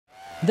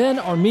Then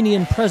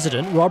Armenian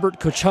President Robert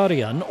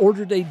Kocharian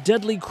ordered a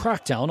deadly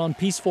crackdown on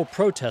peaceful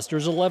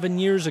protesters 11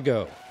 years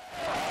ago.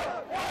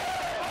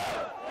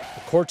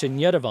 The court in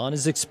Yerevan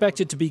is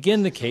expected to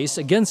begin the case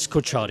against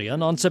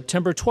Kocharian on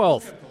September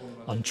 12th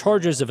on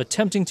charges of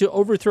attempting to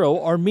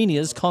overthrow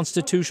Armenia's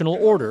constitutional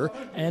order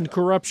and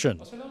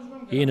corruption.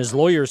 He and his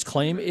lawyers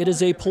claim it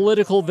is a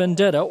political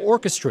vendetta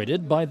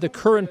orchestrated by the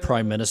current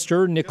Prime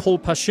Minister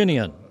Nikol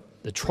Pashinyan.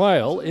 The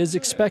trial is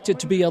expected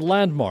to be a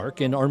landmark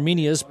in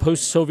Armenia's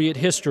post-Soviet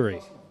history.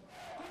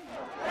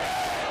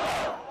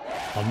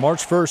 On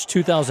March 1,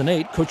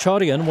 2008,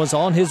 Kocharian was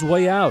on his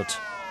way out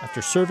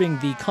after serving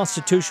the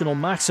constitutional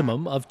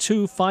maximum of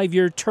 2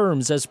 5-year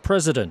terms as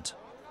president.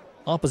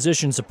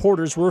 Opposition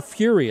supporters were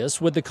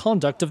furious with the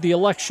conduct of the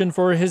election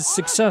for his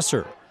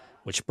successor,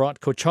 which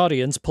brought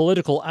Kocharian's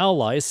political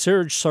ally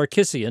Serge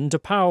Sarkisian to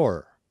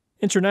power.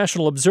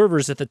 International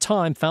observers at the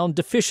time found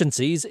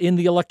deficiencies in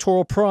the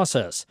electoral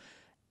process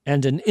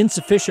and an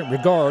insufficient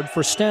regard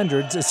for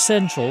standards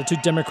essential to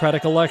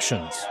democratic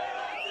elections.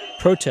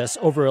 Protests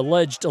over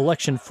alleged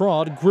election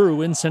fraud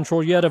grew in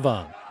central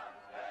Yerevan.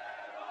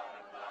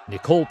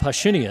 Nikol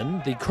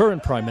Pashinyan, the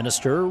current prime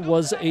minister,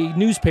 was a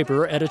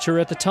newspaper editor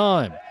at the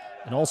time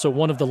and also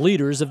one of the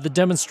leaders of the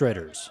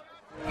demonstrators.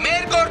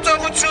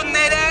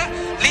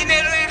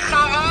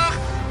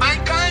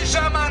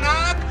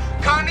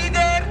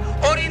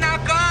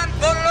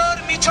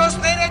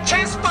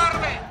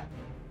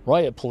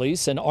 Riot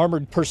police and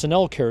armored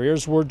personnel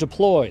carriers were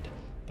deployed,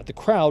 but the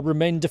crowd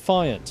remained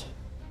defiant.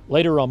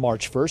 Later on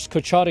March 1st,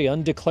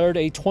 Kocharian declared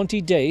a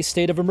 20-day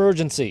state of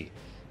emergency,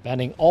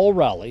 banning all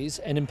rallies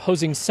and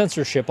imposing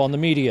censorship on the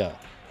media.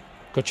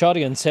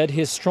 Kocharian said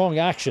his strong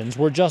actions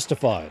were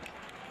justified.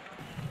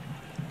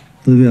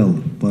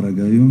 Տվյալ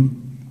պարագայում,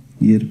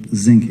 երբ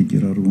զենք է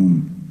կիրառվում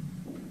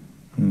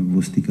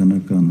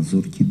ոստիկանական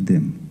զորքի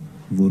դեմ,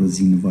 որը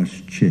զինված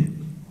չէ,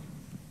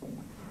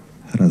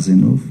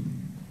 հրազենով,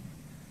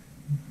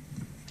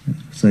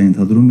 սա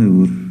ենթադրում է,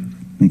 որ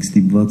մենք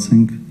ստիպված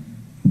ենք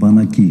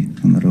բանակի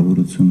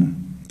հնարավորությունը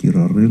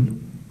կիրառել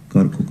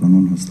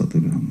կարգոկանոն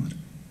հաստատելու համար.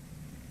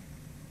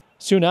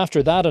 Soon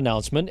after that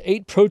announcement,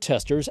 8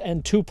 protesters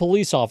and 2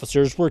 police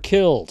officers were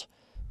killed.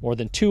 More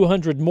than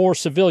 200 more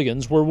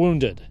civilians were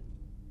wounded.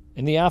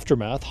 In the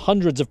aftermath,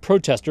 hundreds of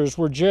protesters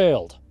were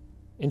jailed.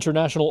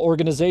 International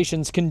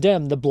organizations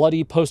condemned the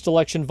bloody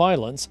post-election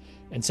violence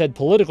and said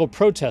political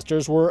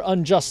protesters were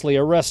unjustly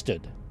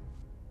arrested.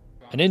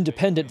 An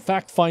independent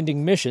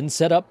fact-finding mission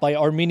set up by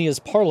Armenia's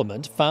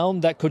parliament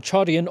found that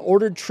Kocharian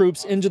ordered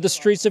troops into the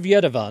streets of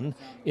Yerevan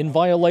in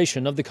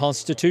violation of the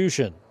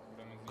constitution.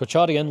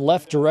 Kocharian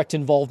left direct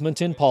involvement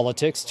in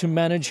politics to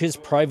manage his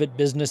private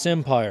business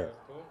empire.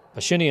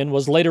 Pashinyan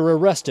was later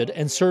arrested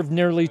and served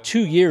nearly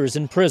 2 years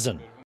in prison.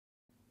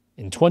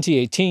 In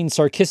 2018,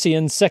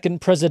 Sarkisian's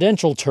second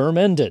presidential term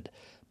ended,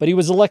 but he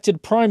was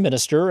elected prime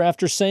minister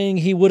after saying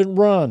he wouldn't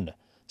run,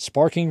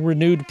 sparking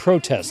renewed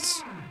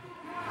protests.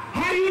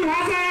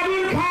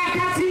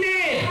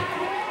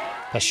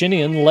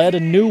 Pashinyan led a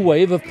new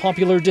wave of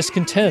popular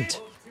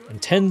discontent, and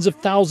tens of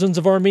thousands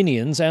of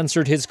Armenians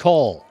answered his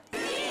call.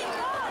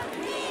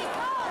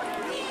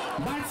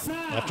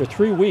 After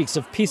 3 weeks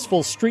of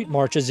peaceful street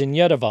marches in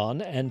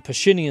Yerevan and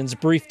Pashinyan's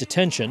brief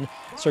detention,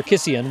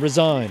 Sarkisian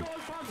resigned.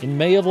 In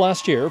May of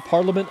last year,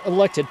 Parliament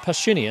elected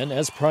Pashinyan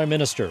as prime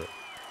minister.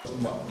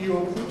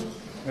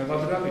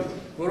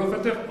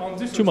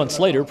 2 months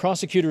later,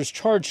 prosecutors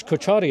charged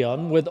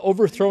Kocharian with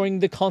overthrowing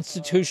the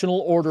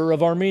constitutional order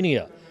of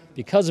Armenia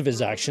because of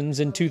his actions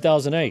in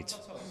 2008.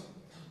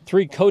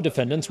 3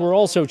 co-defendants were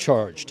also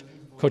charged: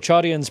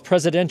 Kocharian's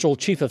presidential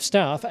chief of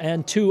staff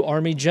and 2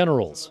 army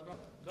generals.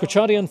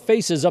 Kocharian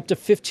faces up to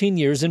 15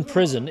 years in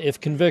prison if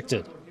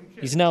convicted.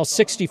 He's now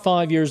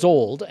 65 years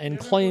old and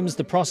claims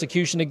the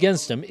prosecution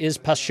against him is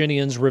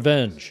Pashinyan's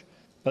revenge.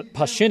 But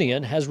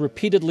Pashinyan has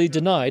repeatedly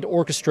denied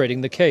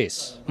orchestrating the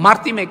case.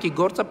 Մարտի 1-ի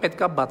գործը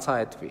պետք է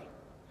բացահայտվի։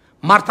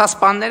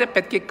 Մարտասպանները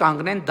պետք է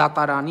կանգնեն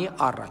դատարանի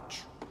առաջ։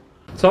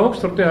 Ցավոք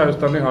սրտի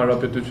Հայաստանի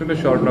Հանրապետությունը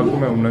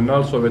շարունակում է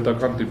ունենալ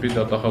սովետական տիպի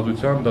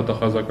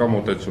դատախազական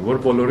մոտեցում,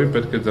 որ բոլորին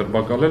պետք է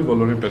ձերբակալել,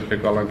 բոլորին պետք է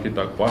կալանքի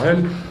տակ պահել,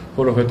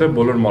 որովհետև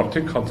բոլոր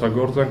մարդիկ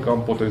հանցագործ են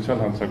կամ պոտենցիալ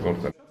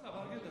հանցագործ են։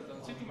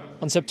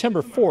 On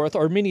September 4th,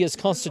 Armenia's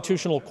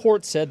constitutional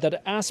court said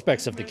that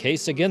aspects of the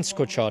case against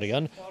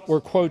Kocharian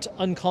were, quote,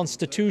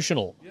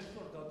 unconstitutional.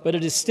 But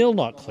it is still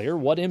not clear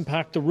what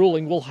impact the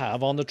ruling will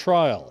have on the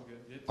trial.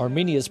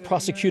 Armenia's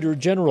Prosecutor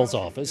General's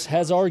office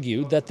has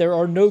argued that there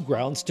are no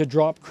grounds to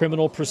drop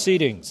criminal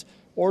proceedings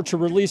or to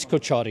release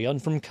Kocharian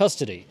from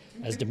custody,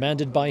 as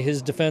demanded by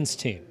his defense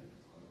team.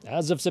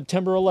 As of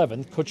September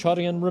 11th,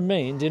 Kocharian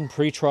remained in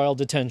pretrial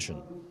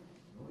detention.